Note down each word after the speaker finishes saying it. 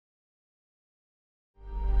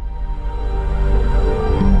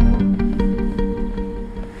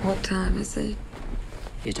is it?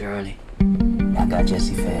 It's early. I got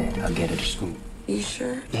Jessie fed. I'll get her to school. You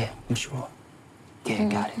sure? Yeah, I'm sure. Yeah,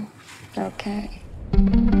 got it. Okay.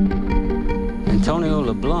 Antonio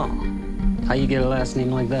LeBlanc. How you get a last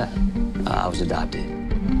name like that? I was adopted.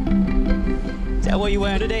 Is that what you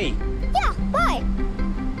wearing today? Yeah, why?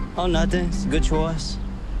 Oh, nothing. It's a good choice.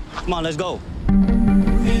 Come on, let's go. The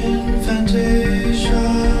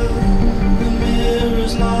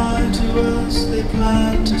mirrors lie to us, they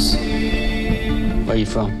plan to see. Where you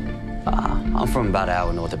from? I'm from about an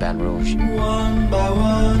hour north of Baton Rouge. One by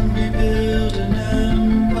one, we build an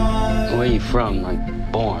empire. Where you from?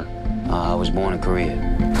 Like, born? I was born in Korea.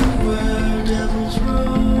 Where devils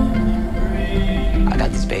roam and breathe. I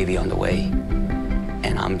got this baby on the way,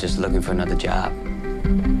 and I'm just looking for another job.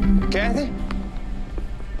 Kathy?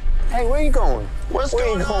 Hey, where you going? What's where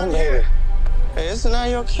going you going, on baby? here? Hey, isn't that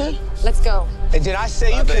your kid? Let's go. Hey, did I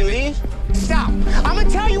say you can baby. leave? Stop. I'm gonna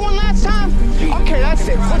tell you one last time. Okay, that's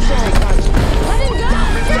it. Put your hands on. Let him go!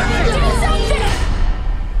 Do something!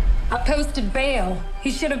 I posted bail. He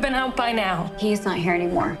should have been out by now. He's not here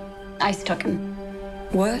anymore. ICE took him.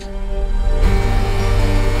 What?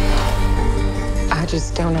 I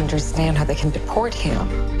just don't understand how they can deport him.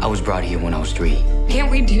 I was brought here when I was 3. Can't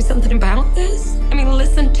we do something about this? I mean,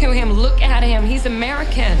 listen to him. Look at him. He's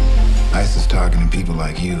American. ICE is targeting people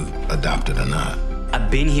like you, adopted or not. I've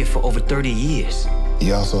been here for over 30 years.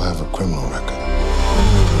 You also have a criminal record.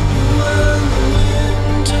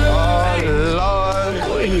 Oh, Lord.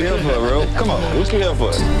 What are you here for, bro? Come on, what you here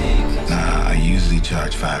for? Nah, I usually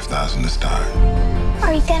charge $5,000 to start.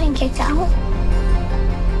 Are you getting kicked out?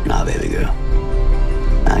 Nah, baby girl.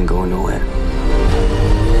 I ain't going nowhere.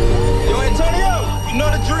 Yo, Antonio, you know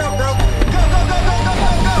the drill, bro. Go, go, go, go, go,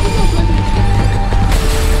 go, go.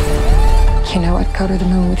 You know I'd go to the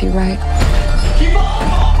moon with you, right?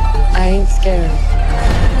 I ain't scared.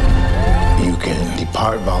 You can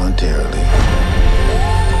depart voluntarily,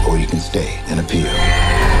 or you can stay and appeal.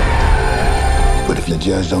 But if the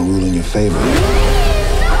judge don't rule in your favor,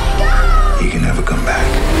 you can never come back.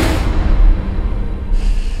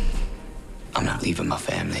 I'm not leaving my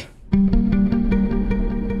family.